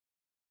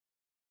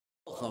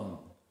welcome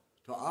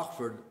to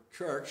Oxford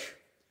Church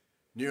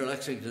near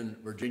Lexington,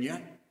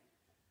 Virginia.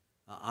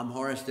 I'm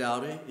Horace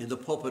Douty in the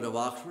pulpit of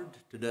Oxford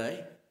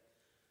today,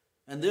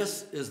 and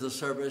this is the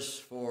service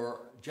for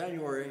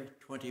January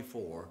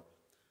 24,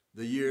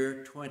 the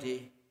year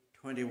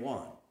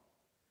 2021.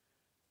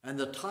 And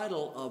the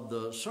title of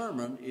the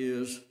sermon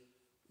is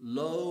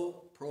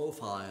Low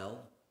Profile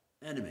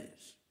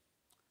Enemies.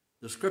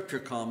 The scripture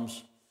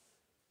comes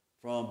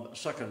from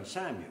 2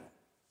 Samuel.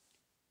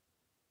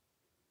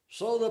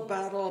 So the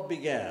battle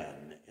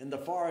began in the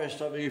forest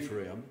of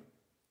Ephraim,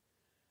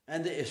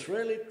 and the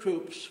Israeli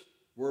troops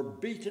were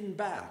beaten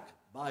back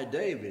by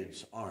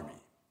David's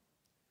army.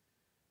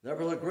 There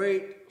was a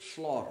great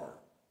slaughter,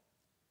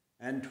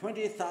 and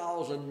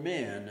 20,000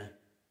 men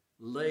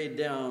laid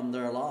down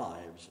their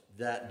lives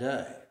that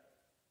day.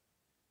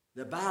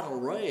 The battle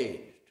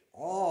raged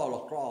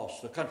all across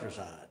the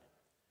countryside,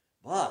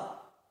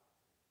 but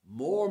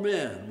more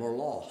men were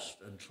lost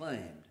and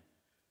claimed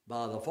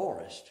by the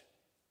forest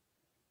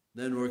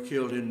than were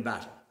killed in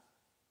battle.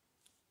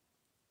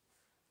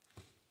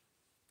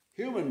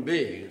 Human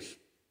beings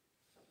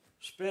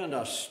spend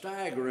a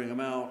staggering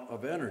amount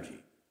of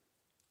energy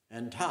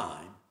and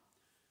time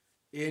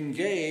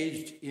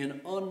engaged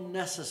in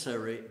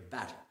unnecessary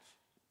battles.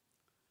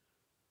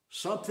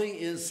 Something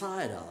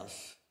inside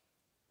us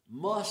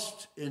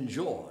must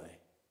enjoy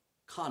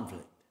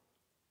conflict.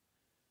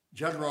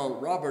 General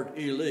Robert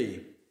E.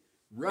 Lee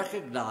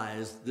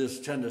recognized this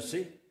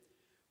tendency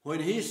when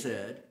he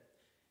said,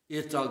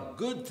 "It's a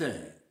good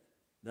thing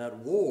that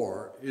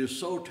war is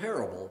so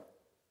terrible,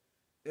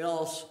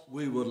 else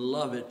we would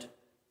love it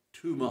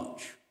too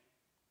much."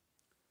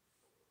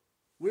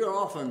 We are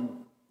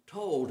often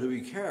told to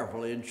be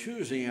careful in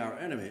choosing our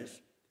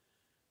enemies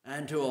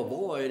and to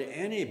avoid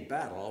any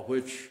battle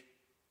which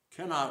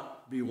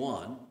cannot be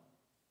won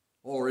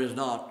or is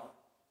not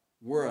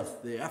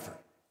worth the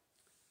effort.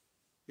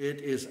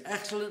 It is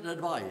excellent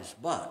advice,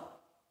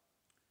 but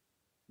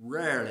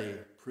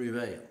rarely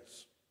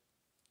prevails.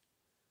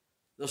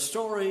 The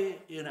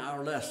story in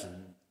our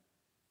lesson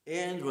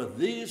ends with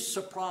these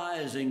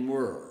surprising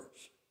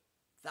words.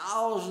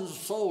 Thousands of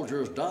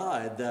soldiers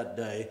died that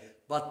day,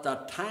 but the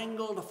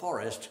tangled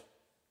forest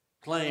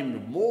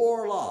claimed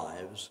more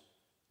lives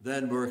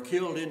than were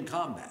killed in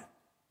combat.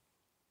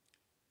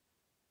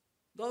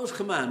 Those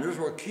commanders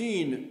were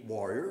keen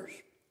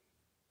warriors.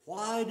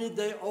 Why did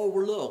they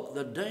overlook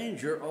the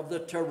danger of the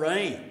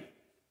terrain?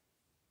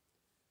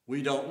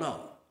 We don't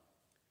know.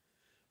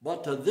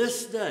 But to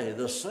this day,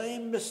 the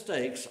same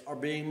mistakes are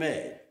being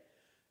made.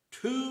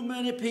 Too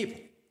many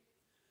people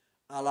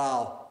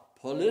allow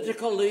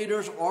political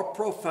leaders or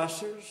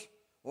professors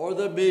or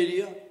the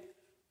media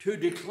to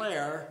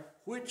declare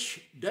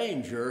which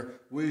danger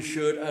we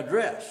should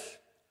address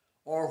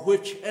or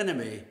which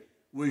enemy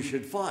we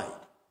should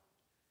fight.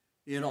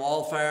 In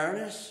all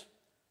fairness,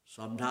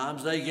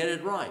 sometimes they get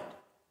it right,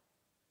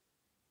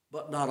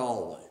 but not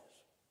always.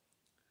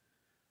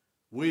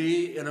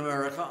 We in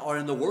America or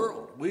in the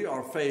world, we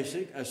are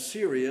facing a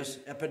serious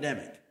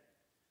epidemic.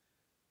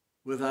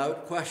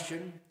 Without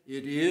question,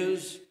 it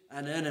is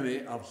an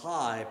enemy of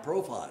high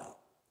profile.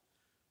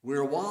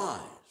 We're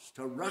wise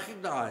to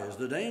recognize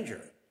the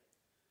danger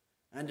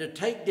and to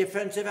take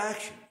defensive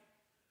action.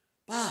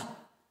 But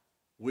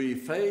we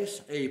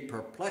face a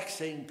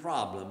perplexing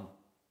problem.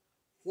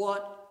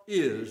 What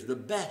is the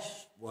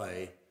best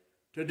way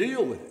to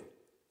deal with it?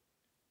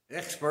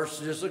 Experts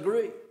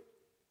disagree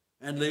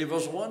and leave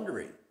us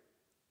wondering.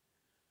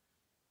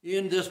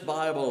 In this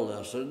Bible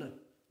lesson,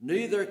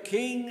 neither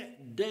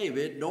King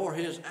David nor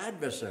his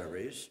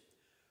adversaries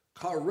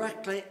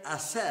correctly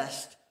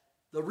assessed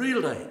the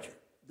real danger,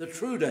 the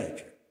true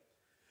danger.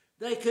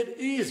 They could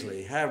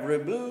easily have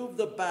removed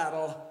the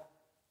battle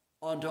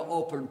onto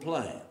open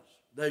plains.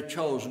 They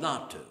chose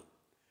not to.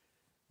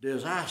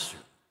 Disaster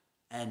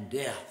and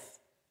death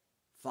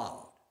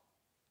followed.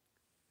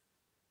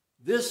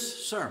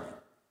 This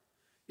sermon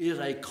is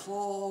a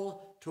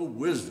call to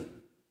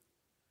wisdom.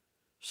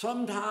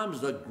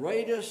 Sometimes the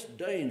greatest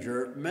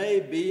danger may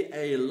be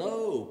a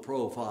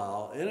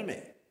low-profile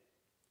enemy.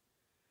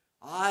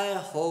 I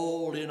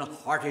hold in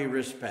hearty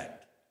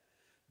respect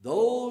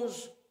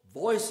those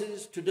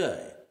voices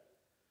today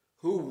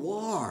who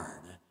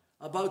warn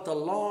about the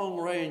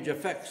long-range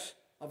effects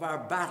of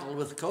our battle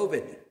with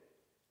COVID.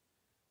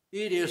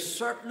 It is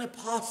certainly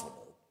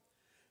possible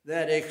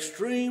that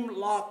extreme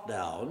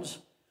lockdowns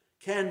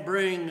can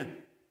bring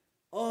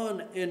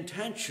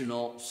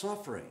unintentional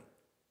suffering.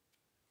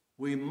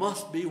 We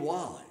must be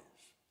wise,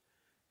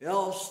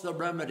 else the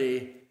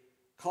remedy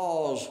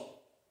cause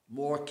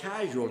more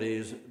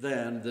casualties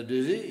than the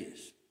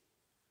disease.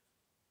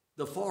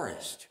 The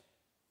forest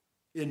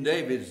in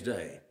David's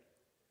day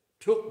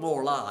took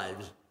more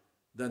lives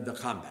than the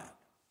combat.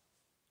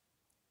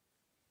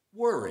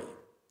 Worry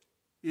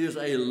is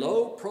a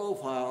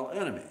low-profile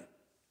enemy,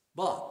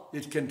 but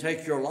it can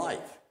take your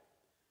life.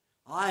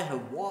 I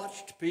have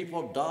watched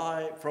people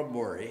die from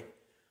worry,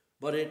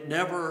 but it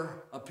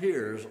never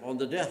appears on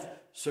the death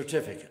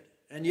certificate.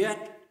 And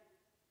yet,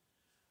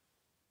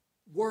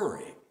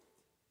 worry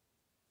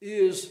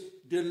is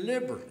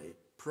deliberately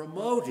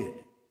promoted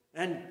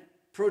and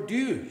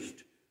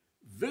produced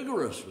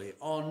vigorously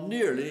on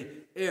nearly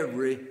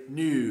every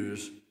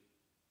news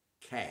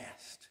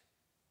cast.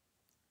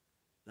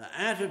 The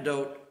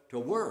antidote to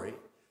worry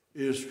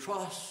is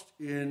trust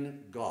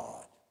in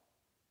God,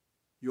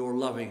 your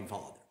loving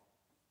Father.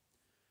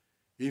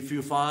 If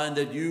you find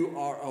that you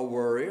are a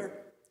worrier,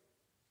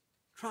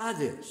 try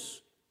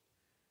this.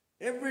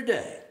 Every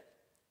day,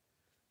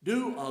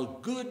 do a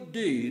good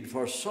deed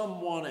for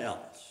someone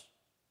else.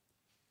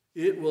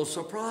 It will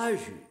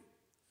surprise you,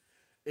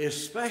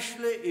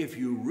 especially if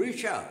you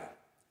reach out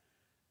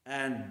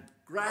and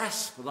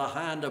grasp the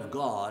hand of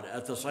God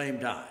at the same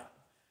time.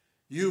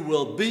 You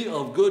will be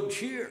of good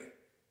cheer,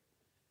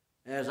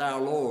 as our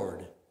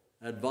Lord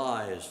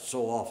advised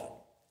so often.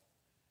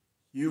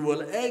 You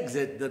will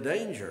exit the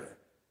danger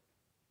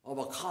of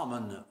a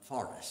common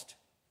forest.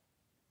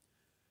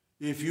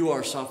 If you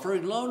are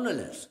suffering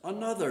loneliness,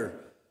 another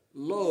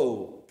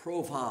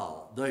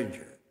low-profile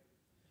danger,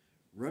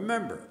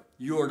 remember,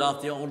 you are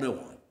not the only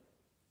one.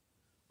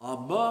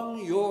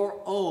 Among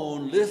your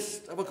own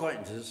list of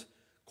acquaintances,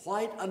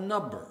 quite a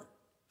number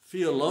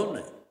feel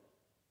lonely,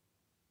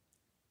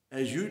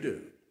 as you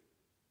do.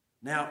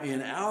 Now,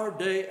 in our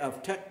day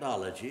of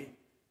technology,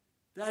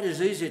 that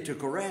is easy to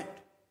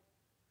correct.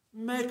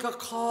 Make a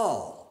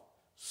call,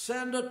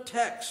 send a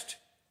text,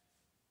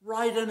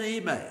 write an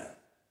email.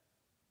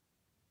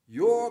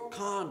 Your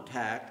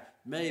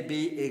contact may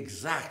be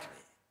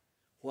exactly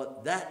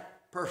what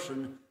that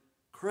person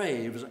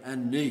craves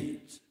and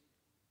needs.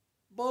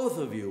 Both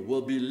of you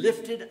will be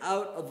lifted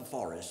out of the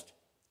forest.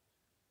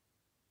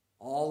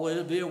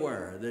 Always be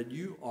aware that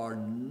you are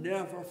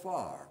never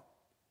far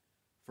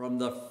from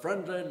the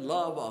friendly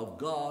love of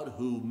God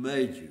who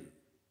made you,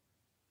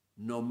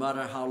 no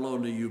matter how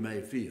lonely you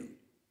may feel.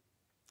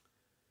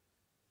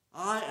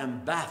 I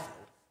am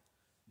baffled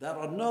that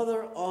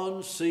another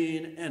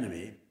unseen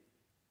enemy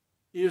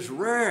is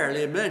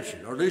rarely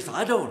mentioned, or at least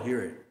I don't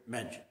hear it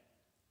mentioned.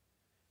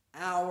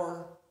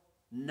 Our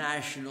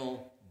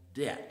national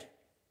debt.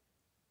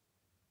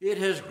 It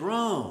has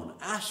grown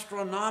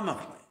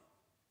astronomically.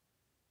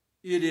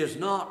 It is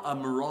not a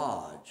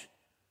mirage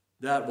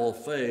that will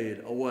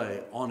fade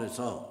away on its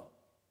own.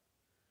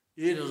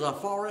 It is a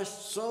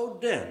forest so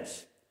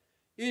dense,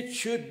 it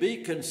should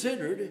be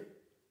considered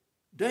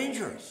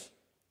dangerous.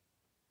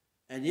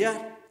 And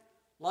yet,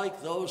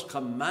 like those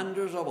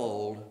commanders of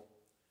old,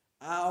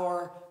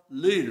 our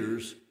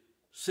leaders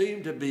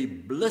seem to be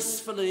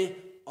blissfully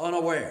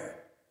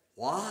unaware.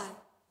 Why?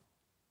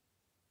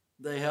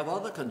 They have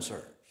other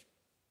concerns.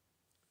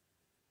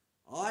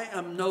 I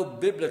am no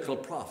biblical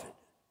prophet,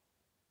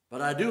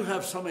 but I do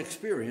have some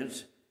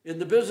experience in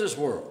the business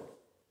world.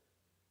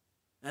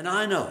 And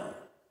I know,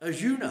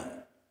 as you know,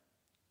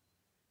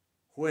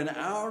 when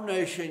our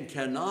nation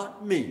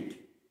cannot meet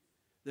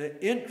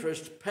the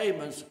interest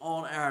payments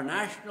on our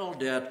national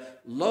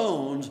debt,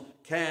 loans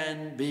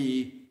can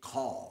be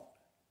called.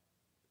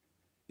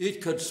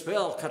 It could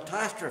spell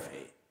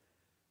catastrophe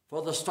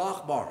for the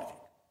stock market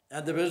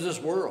and the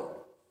business world.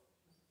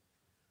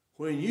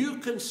 When you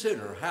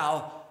consider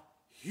how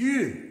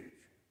huge,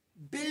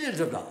 billions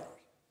of dollars,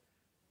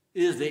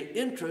 is the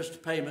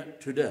interest payment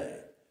today,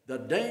 the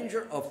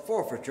danger of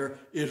forfeiture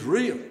is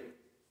real.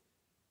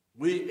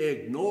 We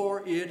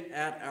ignore it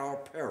at our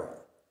peril.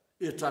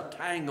 It's a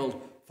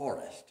tangled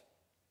forest.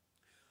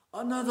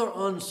 Another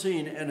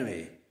unseen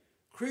enemy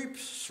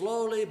creeps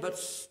slowly but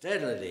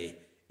steadily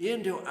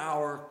into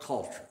our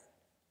culture.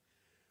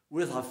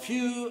 With a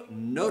few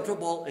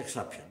notable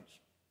exceptions,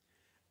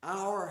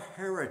 our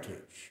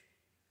heritage,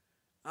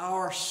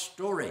 our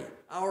story,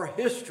 our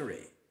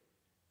history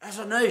as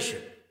a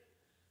nation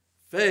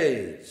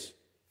fades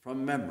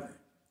from memory.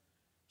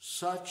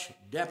 Such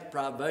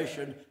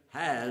deprivation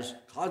has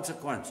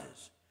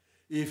consequences.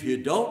 If you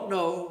don't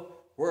know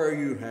where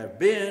you have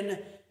been,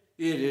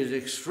 it is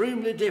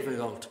extremely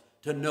difficult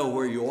to know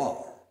where you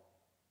are.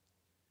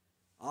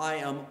 I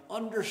am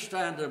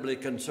understandably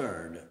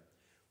concerned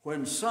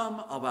when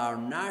some of our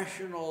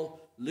national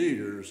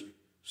leaders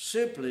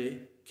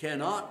simply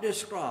cannot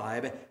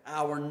describe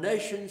our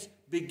nation's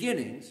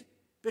beginnings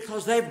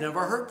because they've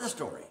never heard the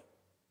story.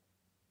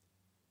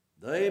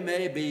 They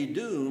may be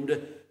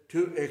doomed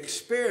to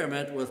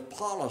experiment with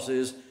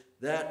policies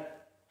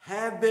that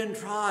have been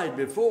tried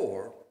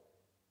before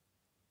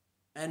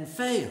and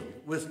failed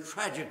with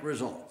tragic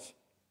results.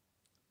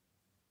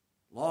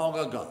 Long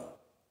ago,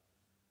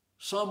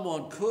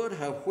 someone could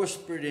have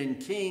whispered in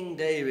King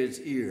David's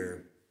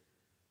ear,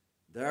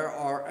 "There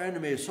are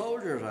enemy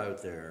soldiers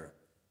out there,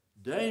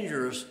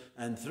 dangerous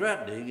and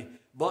threatening,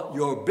 but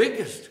your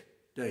biggest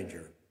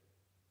danger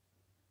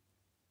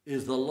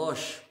is the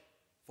lush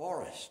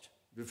forest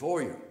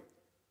before you,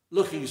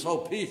 looking so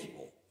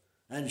peaceful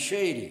and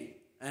shady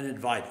and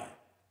inviting.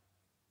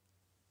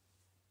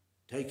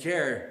 Take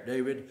care,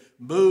 David.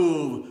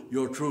 Move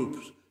your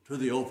troops to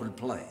the open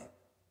plain."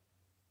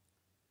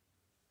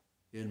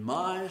 In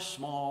my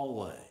small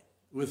way,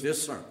 with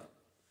this sermon,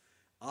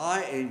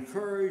 I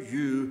encourage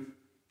you,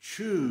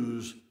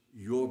 choose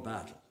your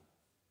battle.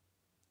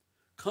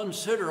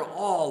 Consider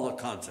all the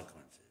consequences.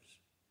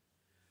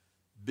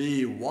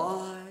 Be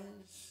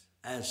wise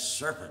as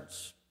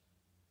serpents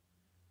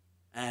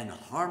and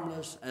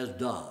harmless as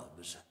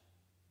doves.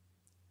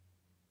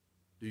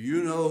 Do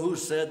you know who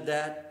said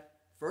that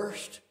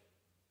first?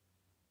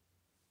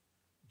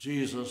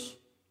 Jesus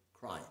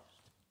Christ.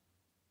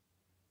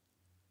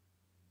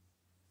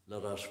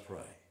 Let us pray.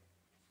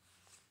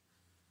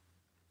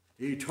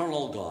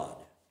 Eternal God,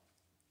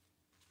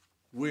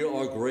 we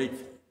are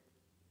grateful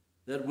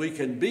that we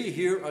can be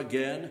here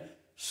again,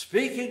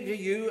 speaking to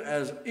you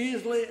as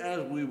easily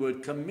as we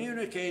would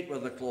communicate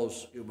with a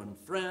close human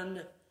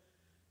friend.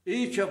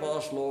 Each of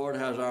us, Lord,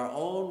 has our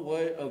own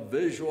way of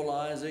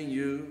visualizing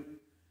you.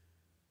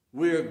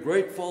 We are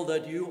grateful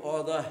that you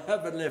are the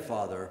Heavenly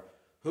Father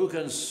who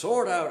can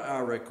sort out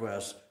our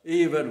requests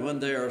even when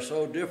they are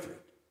so different.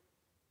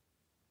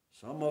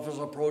 Some of us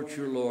approach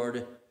you,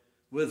 Lord,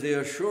 with the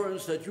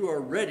assurance that you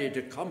are ready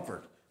to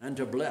comfort and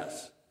to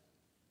bless.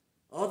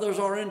 Others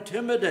are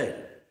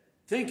intimidated,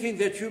 thinking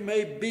that you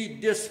may be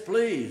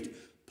displeased,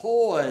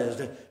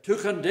 poised to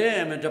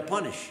condemn and to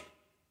punish.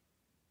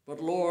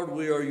 But Lord,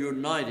 we are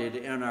united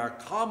in our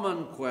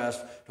common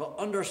quest to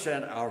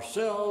understand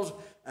ourselves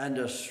and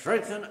to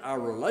strengthen our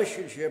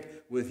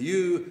relationship with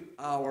you,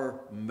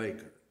 our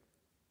Maker.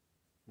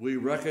 We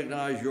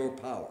recognize your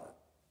power.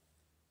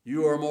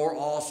 You are more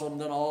awesome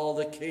than all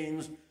the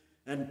kings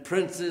and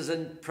princes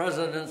and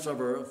presidents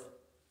of earth.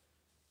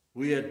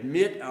 We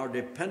admit our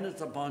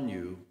dependence upon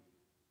you.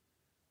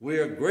 We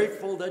are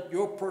grateful that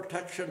your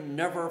protection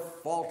never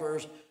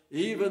falters,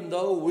 even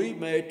though we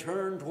may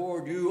turn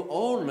toward you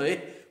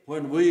only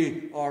when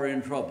we are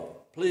in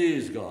trouble.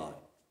 Please, God,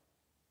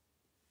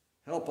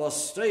 help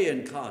us stay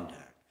in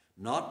contact,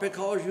 not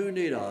because you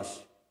need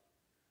us,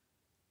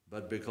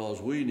 but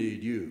because we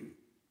need you.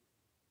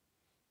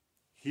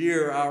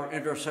 Hear our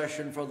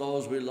intercession for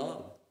those we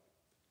love,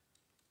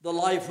 the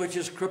life which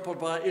is crippled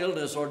by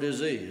illness or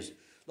disease,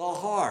 the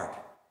heart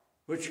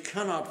which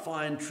cannot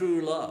find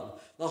true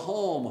love, the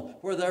home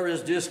where there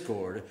is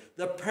discord,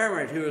 the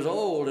parent who is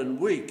old and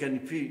weak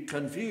and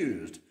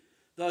confused,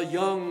 the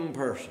young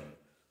person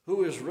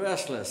who is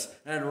restless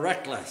and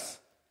reckless.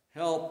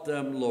 Help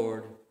them,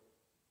 Lord,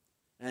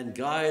 and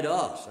guide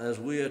us as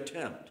we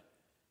attempt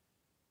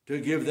to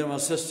give them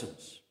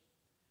assistance.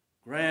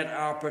 Grant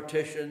our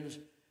petitions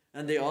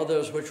and the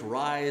others which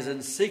rise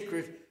in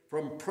secret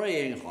from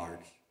praying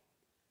hearts.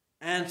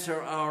 Answer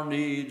our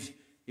needs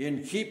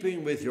in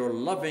keeping with your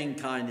loving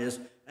kindness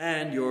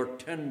and your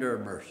tender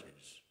mercies.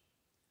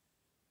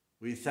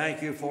 We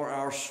thank you for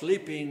our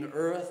sleeping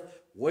earth,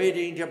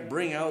 waiting to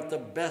bring out the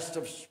best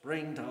of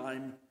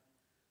springtime.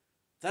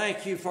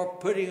 Thank you for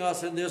putting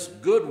us in this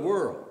good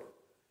world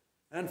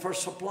and for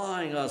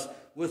supplying us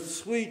with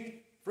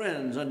sweet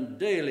friends and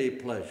daily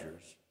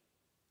pleasures.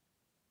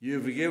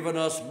 You've given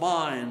us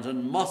minds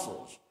and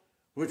muscles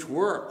which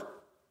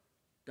work,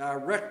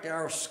 direct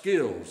our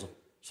skills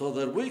so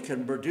that we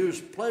can produce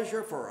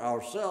pleasure for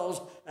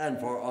ourselves and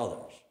for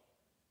others.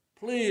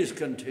 Please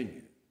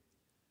continue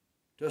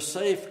to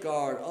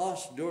safeguard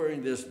us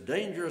during this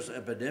dangerous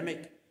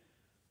epidemic.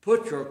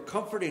 Put your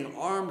comforting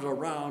arms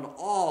around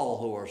all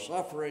who are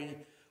suffering.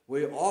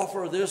 We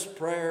offer this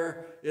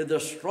prayer in the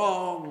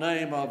strong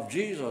name of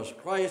Jesus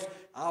Christ,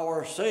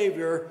 our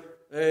Savior.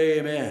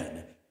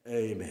 Amen.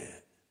 Amen.